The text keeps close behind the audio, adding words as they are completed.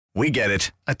We get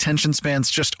it. Attention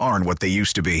spans just aren't what they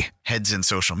used to be. Heads in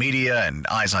social media and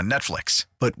eyes on Netflix.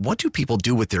 But what do people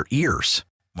do with their ears?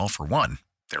 Well, for one,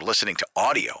 they're listening to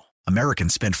audio.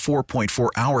 Americans spend 4.4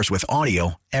 hours with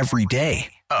audio every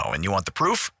day. Oh, and you want the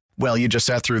proof? Well, you just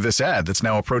sat through this ad that's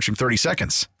now approaching 30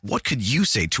 seconds. What could you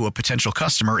say to a potential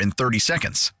customer in 30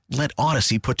 seconds? Let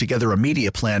Odyssey put together a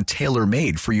media plan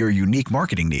tailor-made for your unique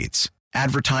marketing needs.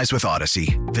 Advertise with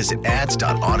Odyssey. Visit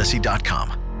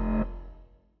ads.odyssey.com.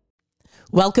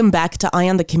 Welcome back to Eye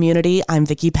on the Community. I'm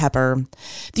Vicki Pepper.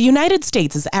 The United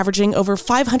States is averaging over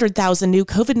 500,000 new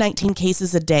COVID-19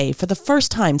 cases a day for the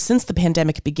first time since the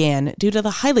pandemic began due to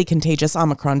the highly contagious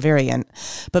Omicron variant.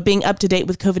 But being up to date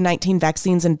with COVID-19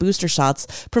 vaccines and booster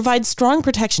shots provides strong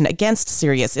protection against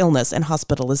serious illness and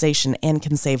hospitalization and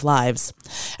can save lives.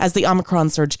 As the Omicron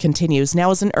surge continues,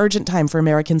 now is an urgent time for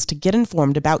Americans to get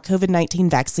informed about COVID-19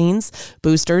 vaccines,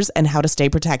 boosters, and how to stay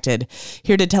protected.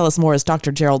 Here to tell us more is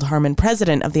Dr. Gerald Harman, President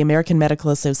of the American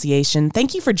Medical Association.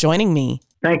 Thank you for joining me.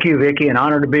 Thank you, Vicki. An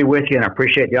honor to be with you, and I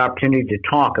appreciate the opportunity to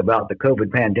talk about the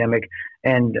COVID pandemic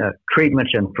and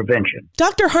treatments and prevention.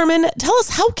 Dr. Harman, tell us,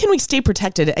 how can we stay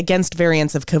protected against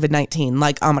variants of COVID-19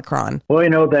 like Omicron? Well,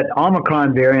 you know, that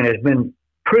Omicron variant has been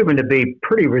proven to be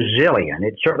pretty resilient.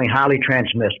 It's certainly highly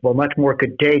transmissible, much more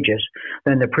contagious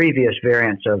than the previous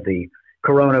variants of the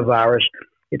coronavirus.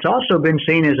 It's also been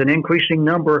seen as an increasing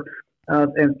number of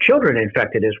children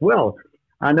infected as well.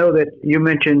 I know that you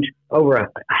mentioned over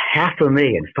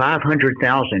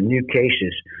 500,000 new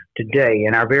cases today.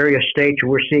 In our various states,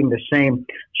 we're seeing the same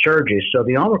surges. So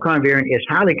the Omicron variant is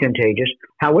highly contagious.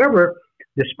 However,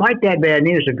 despite that bad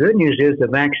news, the good news is the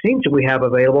vaccines that we have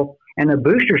available and the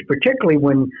boosters, particularly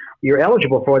when you're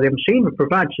eligible for them, seem to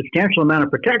provide substantial amount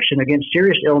of protection against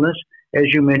serious illness,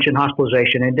 as you mentioned,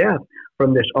 hospitalization and death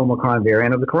from this Omicron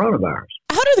variant of the coronavirus.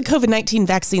 How do the COVID-19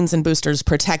 vaccines and boosters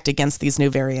protect against these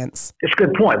new variants? It's a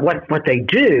good point. What they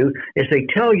do is they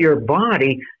tell your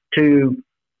body to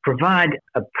provide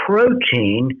a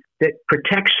protein that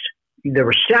protects the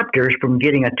receptors from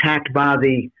getting attacked by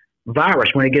the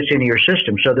virus when it gets into your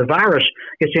system. So the virus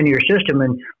gets into your system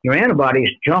and your antibodies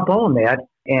jump on that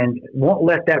and won't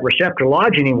let that receptor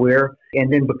lodge anywhere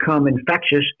and then become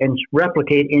infectious and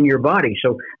replicate in your body.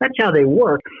 So that's how they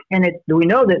work. And we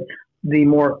know that the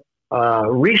more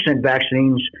recent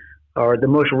vaccines or the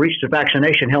most recent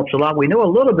vaccination helps a lot. We know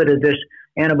a little bit of this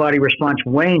antibody response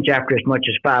wanes after as much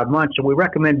as 5 months. So we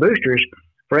recommend boosters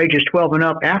for ages 12 and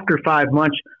up after 5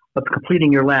 months of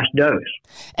completing your last dose.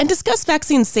 And discuss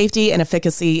vaccine safety and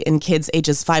efficacy in kids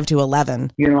ages 5 to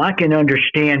 11. You know, I can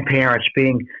understand parents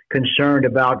being concerned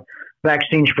about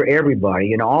vaccines for everybody.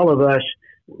 You know, all of us,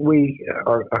 we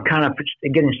are kind of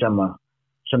getting some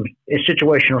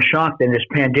situational shock that this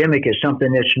pandemic is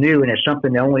something that's new and it's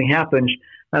something that only happens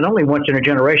not only once in a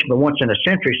generation, but once in a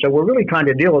century. So we're really trying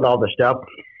to deal with all this stuff.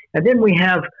 And then we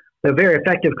have the very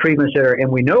effective treatments that and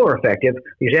we know are effective.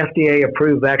 These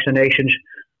FDA-approved vaccinations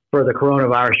for the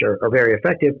coronavirus are very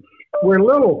effective. We're a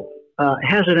little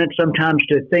hesitant sometimes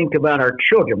to think about our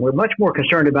children. We're much more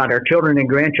concerned about our children and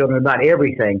grandchildren, about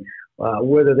everything,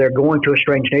 whether they're going to a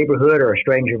strange neighborhood or a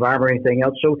strange environment or anything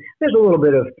else. So there's a little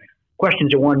bit of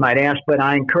questions that one might ask, but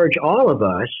I encourage all of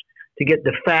us to get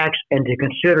the facts and to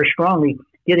consider strongly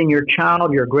getting your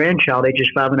child, your grandchild, ages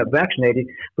 5 and up vaccinated,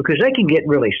 because they can get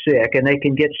really sick and they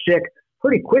can get sick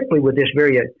pretty quickly with this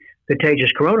very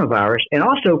contagious coronavirus. And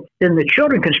also, then the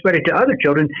children can spread it to other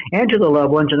children and to the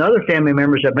loved ones and other family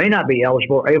members that may not be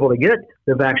eligible or able to get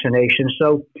the vaccination.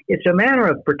 So it's a matter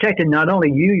of protecting not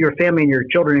only you, your family, and your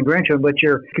children and grandchildren, but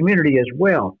your community as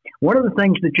well. One of the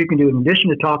things that you can do, in addition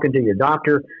to talking to your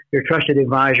doctor, your trusted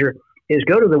advisor, is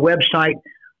go to the website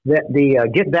that the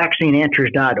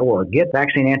getvaccineanswers.org,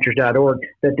 getvaccineanswers.org,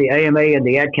 that the AMA and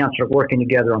the Ad Council are working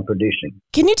together on producing.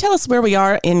 Can you tell us where we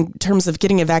are in terms of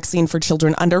getting a vaccine for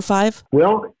children under 5?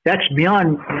 Well, that's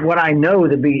beyond what I know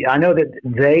to be. I know that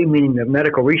they, meaning the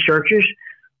medical researchers,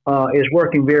 is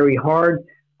working very hard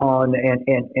on,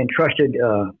 and trusted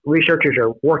researchers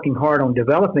are working hard on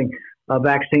developing a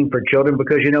vaccine for children,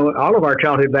 because, you know, all of our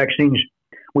childhood vaccines,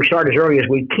 we start as early as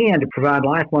we can to provide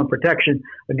lifelong protection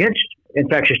against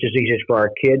infectious diseases for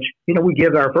our kids. You know, we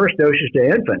give our first doses to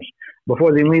infants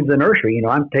before they leave the nursery. You know,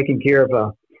 I'm taking care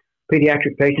of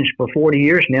pediatric patients for 40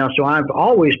 years now, so I've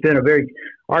always been a very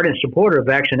ardent supporter of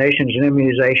vaccinations and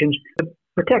immunizations to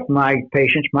protect my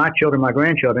patients, my children, my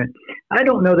grandchildren. I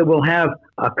don't know that we'll have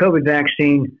a COVID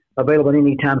vaccine available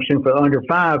anytime soon for under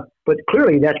 5 But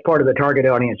clearly that's part of the target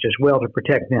audience as well to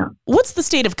protect them. What's the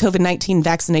state of COVID-19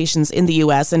 vaccinations in the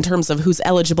U.S. in terms of who's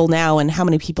eligible now and how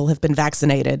many people have been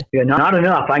vaccinated? Yeah, not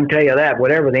enough. I can tell you that.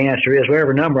 Whatever the answer is,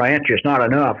 whatever number I answer, it's not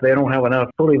enough. They don't have enough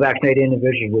fully vaccinated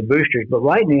individuals with boosters. But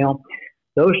right now,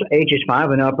 those ages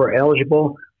 5 and up are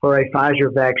eligible for a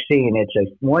Pfizer vaccine. It's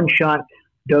a one-shot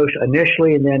dose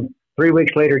initially, and then 3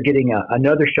 weeks later getting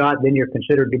another shot. Then you're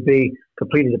considered to be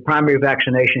completed the primary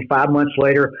vaccination. 5 months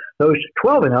later, those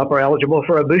 12 and up are eligible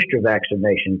for a booster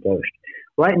vaccination dose.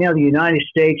 Right now, the United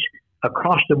States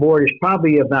across the board is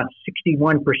probably about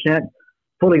 61%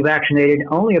 fully vaccinated.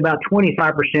 Only about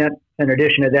 25% in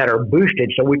addition to that are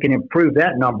boosted, so we can improve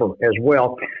that number as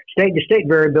well. State to state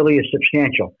variability is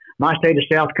substantial. My state of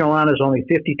South Carolina is only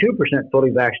 52% fully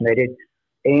vaccinated,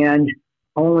 and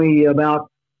only about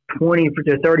 20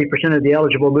 to 30% of the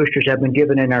eligible boosters have been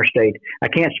given in our state. I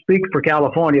can't speak for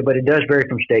California, but it does vary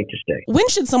from state to state. When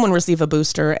should someone receive a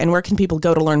booster, and where can people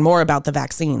go to learn more about the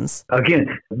vaccines? Again,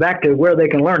 back to where they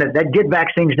can learn it, that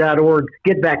getvaccines.org,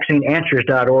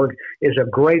 getvaccineanswers.org is a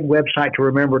great website to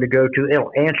remember to go to.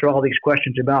 It'll answer all these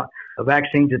questions about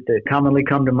vaccines that commonly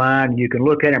come to mind. You can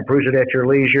look at it and peruse it at your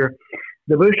leisure.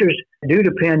 The boosters do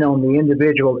depend on the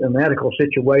individual and medical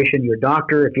situation. Your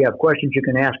doctor, if you have questions, you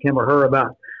can ask him or her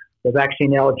about the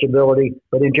vaccine eligibility.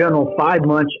 But in general, 5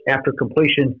 months after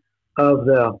completion of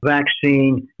the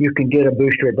vaccine, you can get a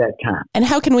booster at that time. And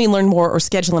how can we learn more or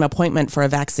schedule an appointment for a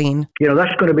vaccine?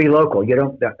 That's going to be local.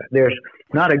 There's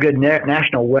not a good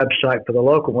national website for the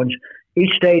local ones.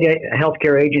 Each state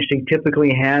healthcare agency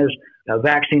typically has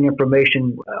vaccine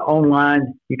information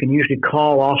online. You can usually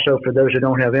call also for those who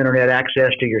don't have internet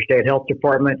access to your state health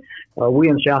department. We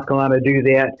in South Carolina do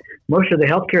that. Most of the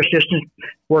healthcare systems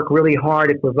work really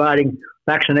hard at providing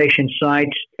vaccination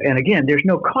sites. And again, there's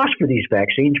no cost for these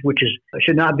vaccines, which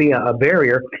should not be a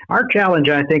barrier. Our challenge,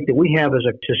 I think, that we have as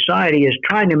a society is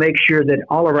trying to make sure that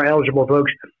all of our eligible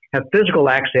folks have physical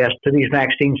access to these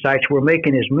vaccine sites. We're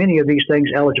making as many of these things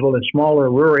eligible in smaller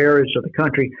rural areas of the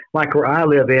country, like where I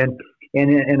live in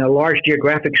a large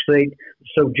geographic state,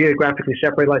 so geographically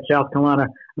separated like South Carolina.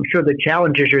 I'm sure the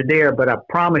challenges are there, but I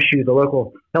promise you the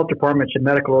local health departments and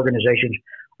medical organizations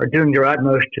are doing their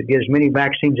utmost to get as many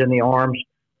vaccines in the arms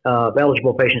of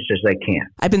eligible patients as they can.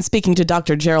 I've been speaking to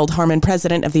Dr. Gerald Harman,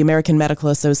 president of the American Medical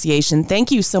Association.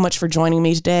 Thank you so much for joining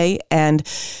me today, and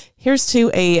here's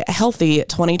to a healthy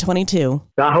 2022.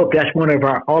 I hope that's one of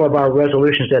all of our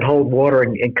resolutions that hold water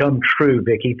and come true,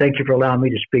 Vicki. Thank you for allowing me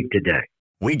to speak today.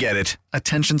 We get it.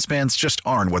 Attention spans just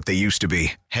aren't what they used to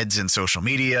be. Heads in social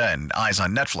media and eyes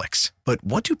on Netflix. But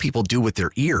what do people do with their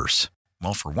ears?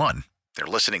 Well, for one, they're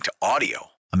listening to audio.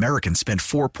 Americans spend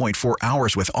 4.4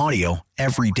 hours with audio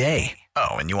every day.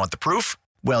 Oh, and you want the proof?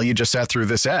 Well, you just sat through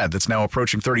this ad that's now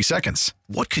approaching 30 seconds.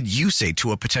 What could you say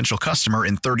to a potential customer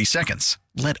in 30 seconds?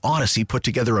 Let Odyssey put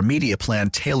together a media plan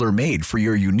tailor-made for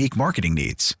your unique marketing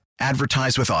needs.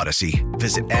 Advertise with Odyssey.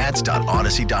 Visit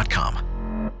ads.odyssey.com.